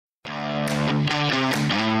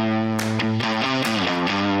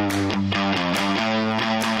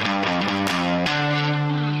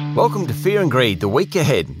Welcome to Fear and Greed, the week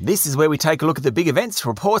ahead. This is where we take a look at the big events,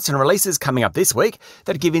 reports and releases coming up this week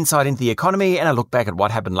that give insight into the economy and a look back at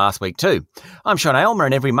what happened last week too. I'm Sean Aylmer,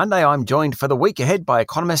 and every Monday I'm joined for the week ahead by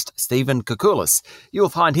economist Stephen Koukoulas. You'll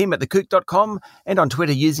find him at thekouk.com and on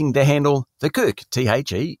Twitter using the handle thekouk,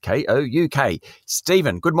 THEKOUK.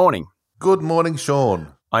 Stephen, good morning. Good morning,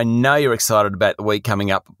 Sean. I know you're excited about the week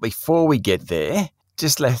coming up. Before we get there,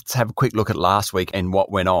 just let's have a quick look at last week and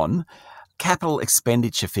what went on. Capital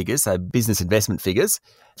expenditure figures, so business investment figures,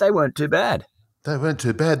 they weren't too bad. They weren't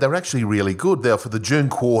too bad. They were actually really good. They were for the June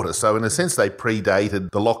quarter. So in a sense, they predated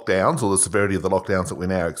the lockdowns or the severity of the lockdowns that we're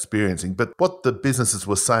now experiencing. But what the businesses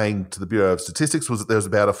were saying to the Bureau of Statistics was that there was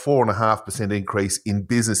about a 4.5% increase in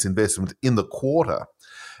business investment in the quarter.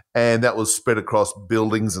 And that was spread across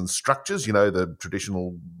buildings and structures, you know, the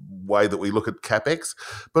traditional way that we look at CapEx,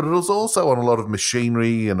 but it was also on a lot of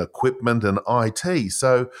machinery and equipment and IT.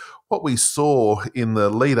 So what we saw in the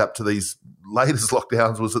lead up to these latest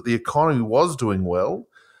lockdowns was that the economy was doing well.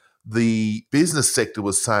 The business sector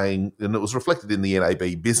was saying, and it was reflected in the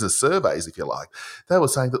NAB business surveys, if you like, they were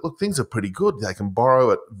saying that, look, things are pretty good. They can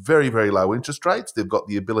borrow at very, very low interest rates. They've got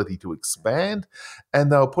the ability to expand,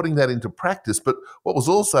 and they were putting that into practice. But what was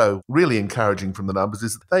also really encouraging from the numbers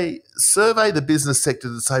is that they survey the business sector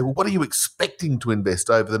to say, well, what are you expecting to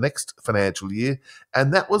invest over the next financial year?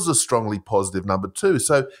 And that was a strongly positive number too.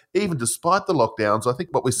 So even despite the lockdowns, I think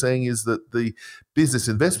what we're seeing is that the business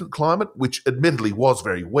investment climate, which admittedly was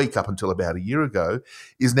very weak up until about a year ago,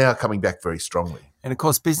 is now coming back very strongly. And of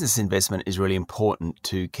course, business investment is really important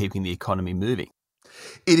to keeping the economy moving.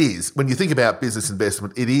 It is. When you think about business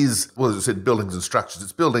investment, it is, well, as I said, buildings and structures.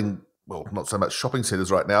 It's building, well, not so much shopping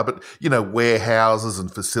centres right now, but, you know, warehouses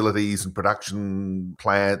and facilities and production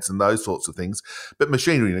plants and those sorts of things, but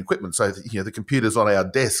machinery and equipment. So, you know, the computers on our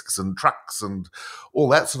desks and trucks and all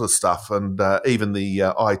that sort of stuff, and even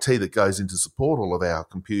the IT that goes in to support all of our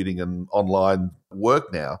computing and online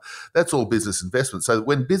work now, that's all business investment. So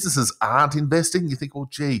when businesses aren't investing, you think, well,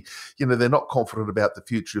 gee, you know, they're not confident about the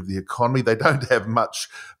future of the economy. They don't have much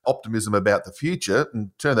optimism about the future,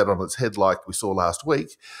 and turn that on its head like we saw last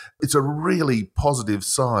week. It's a really positive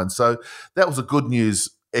sign. So that was a good news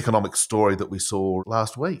economic story that we saw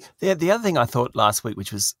last week. The other thing I thought last week,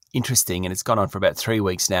 which was interesting, and it's gone on for about 3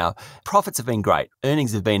 weeks now, profits have been great.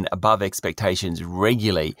 Earnings have been above expectations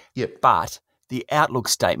regularly. Yep. But the outlook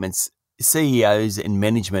statements, CEOs and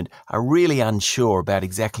management are really unsure about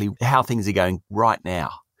exactly how things are going right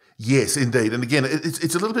now. Yes, indeed. And again,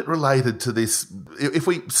 it's a little bit related to this. If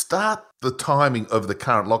we start the timing of the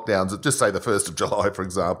current lockdowns, just say the 1st of July, for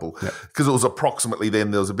example, because it was approximately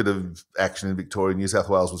then there was a bit of action in Victoria. New South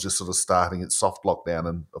Wales was just sort of starting its soft lockdown,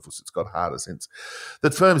 and of course it's got harder since.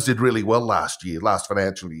 That firms did really well last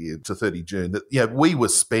financial year to 30 June. That, you know, we were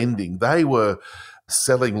spending, they were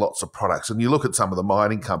selling lots of products. And you look at some of the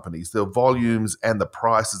mining companies, the volumes and the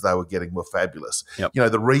prices they were getting were fabulous. Yep. You know,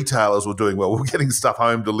 the retailers were doing well. We were getting stuff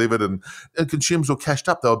home delivered, and consumers were cashed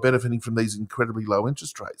up. They were benefiting from these incredibly low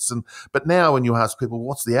interest rates. But now when you ask people,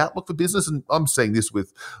 what's the outlook for business? And I'm seeing this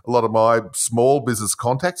with a lot of my small business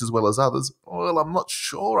contacts as well as others. Well, I'm not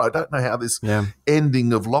sure. I don't know how this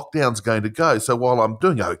ending of lockdown is going to go. So while I'm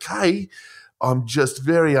doing okay, I'm just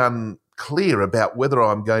very unclear about whether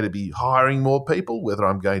I'm going to be hiring more people, whether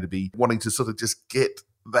I'm going to be wanting to sort of just get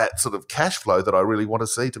that sort of cash flow that I really want to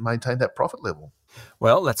see to maintain that profit level.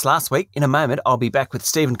 Well, that's last week. In a moment, I'll be back with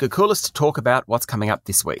Stephen Koukoulas to talk about what's coming up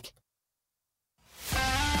this week.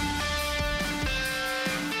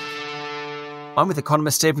 I'm with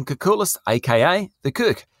economist Stephen Koukoulas, aka The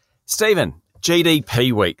Kouk. Stephen,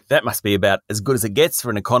 GDP week. That must be about as good as it gets for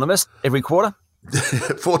an economist every quarter.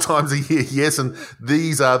 4 times a year, yes. And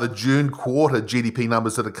these are the June quarter GDP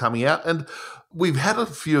numbers that are coming out. And we've had a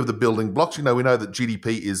few of the building blocks. You know, we know that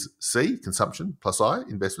GDP is C, consumption, plus I,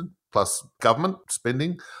 investment, plus government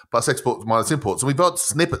spending, plus exports minus imports. And we've got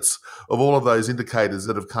snippets of all of those indicators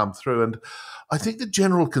that have come through. And I think the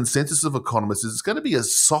general consensus of economists is it's going to be a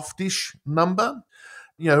softish number.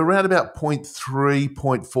 You know, around about 0.3,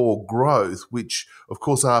 0.4 growth, which, of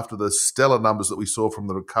course, after the stellar numbers that we saw from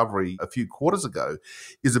the recovery a few quarters ago,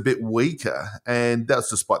 is a bit weaker. And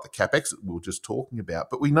that's despite the CapEx that we were just talking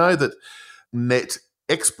about. But we know that net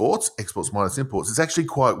exports minus imports, is actually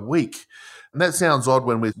quite weak. And that sounds odd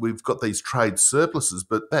when we've got these trade surpluses,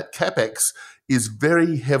 but that CapEx is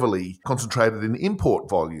very heavily concentrated in import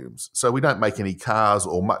volumes. So we don't make any cars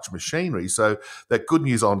or much machinery. So that good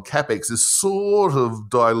news on CapEx is sort of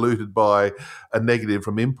diluted by a negative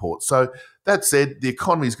from imports. So That said, the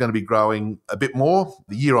economy is going to be growing a bit more.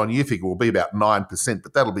 The year-on-year figure will be about 9%,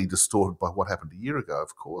 but that'll be distorted by what happened a year ago,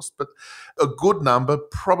 of course. But a good number,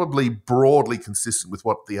 probably broadly consistent with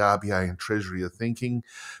what the RBA and Treasury are thinking.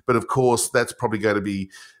 But of course, that's probably going to be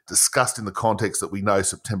discussed in the context that we know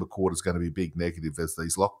September quarter is going to be big negative as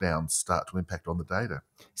these lockdowns start to impact on the data.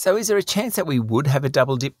 So is there a chance that we would have a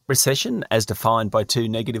double-dip recession as defined by 2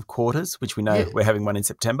 negative quarters, which we know we're having one in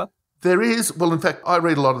September? There is. Well, in fact, I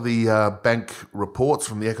read a lot of the bank reports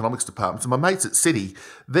from the economics departments, and my mates at Citi,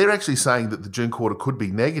 they're actually saying that the June quarter could be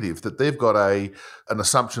negative, that they've got an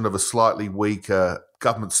assumption of a slightly weaker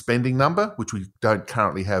government spending number, which we don't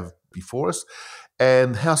currently have before us,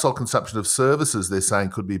 and household consumption of services, they're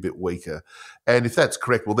saying, could be a bit weaker. And if that's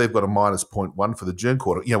correct, well, they've got a minus 0.1 for the June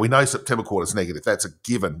quarter. We know September quarter is negative. That's a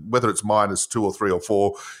given. Whether it's minus 2 or 3 or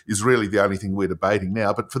 4 is really the only thing we're debating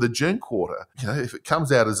now. But for the June quarter, if it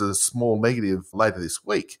comes out as a small negative later this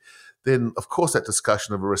week, then of course that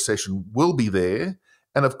discussion of a recession will be there.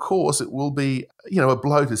 And of course, it will be, a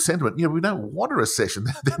blow to sentiment. We don't want a recession.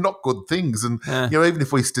 They're not good things. And, even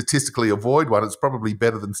if we statistically avoid one, it's probably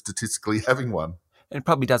better than statistically having one. It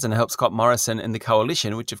probably doesn't help Scott Morrison and the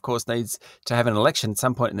coalition, which of course needs to have an election at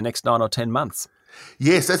some point in the next 9 or 10 months.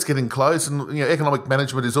 Yes, that's getting close. And economic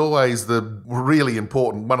management is always one of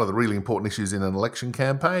the really important issues in an election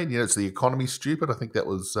campaign. It's the economy stupid. I think that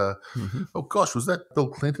was, was that Bill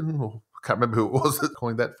Clinton? Or I can't remember who it was that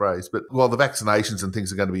coined that phrase. But while the vaccinations and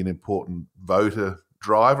things are going to be an important voter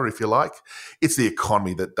driver, if you like, it's the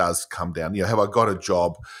economy that does come down. Have I got a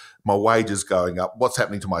job? My wages going up, what's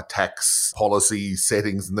happening to my tax policy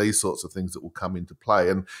settings and these sorts of things that will come into play.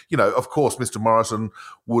 And, of course, Mr. Morrison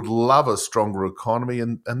would love a stronger economy.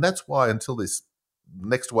 And that's why until this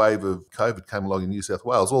next wave of COVID came along in New South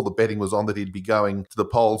Wales, all the betting was on that he'd be going to the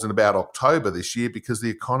polls in about October this year because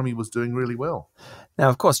the economy was doing really well. Now,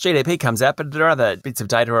 of course, GDP comes out, but there are other bits of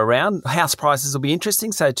data around. House prices will be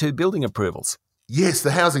interesting, so too building approvals. Yes,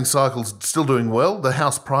 the housing cycle's still doing well. The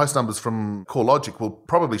house price numbers from CoreLogic will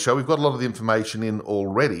probably show, we've got a lot of the information in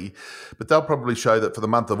already, but they'll probably show that for the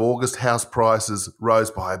month of August, house prices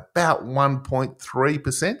rose by about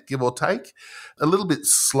 1.3%, give or take. A little bit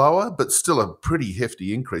slower, but still a pretty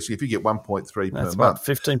hefty increase. If you get 1.3 per month. That's about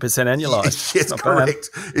 15% annualised. Yes, correct.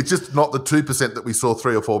 Bad. It's just not the 2% that we saw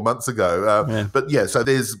 3 or 4 months ago. But so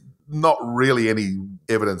there's not really any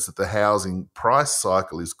evidence that the housing price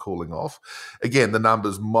cycle is cooling off. Again, the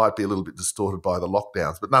numbers might be a little bit distorted by the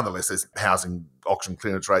lockdowns, but nonetheless, there's housing auction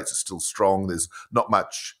clearance rates are still strong. There's not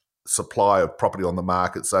much supply of property on the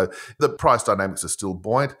market, so the price dynamics are still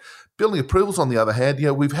buoyant. Building approvals, on the other hand,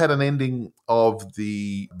 we've had an ending of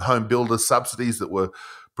the home builder subsidies that were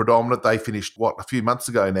predominant. They finished, a few months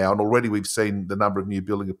ago now, and already we've seen the number of new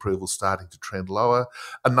building approvals starting to trend lower.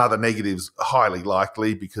 Another negative is highly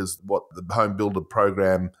likely because what the home builder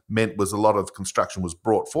program meant was a lot of construction was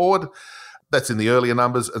brought forward. That's in the earlier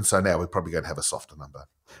numbers, and so now we're probably going to have a softer number.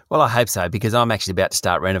 Well, I hope so, because I'm actually about to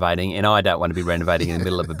start renovating, and I don't want to be renovating in the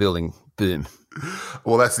middle of a building boom.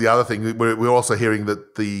 Well, that's the other thing. We're also hearing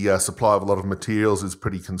that the supply of a lot of materials is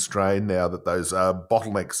pretty constrained now, that those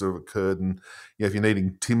bottlenecks have occurred. And if you're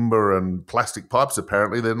needing timber and plastic pipes,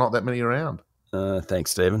 apparently there are not that many around.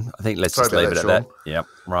 Thanks, Stephen. I think let's just leave it at that. Yep,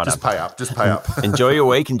 right. Just pay up. Enjoy your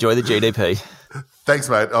week. Enjoy the GDP. Thanks,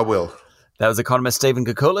 mate. I will. That was economist Stephen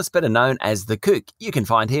Koukoulas, better known as The Kook. You can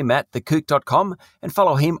find him at thekook.com and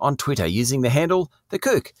follow him on Twitter using the handle The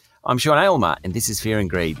Kook. I'm Sean Aylmer, and this is Fear and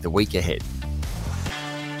Greed, the week ahead.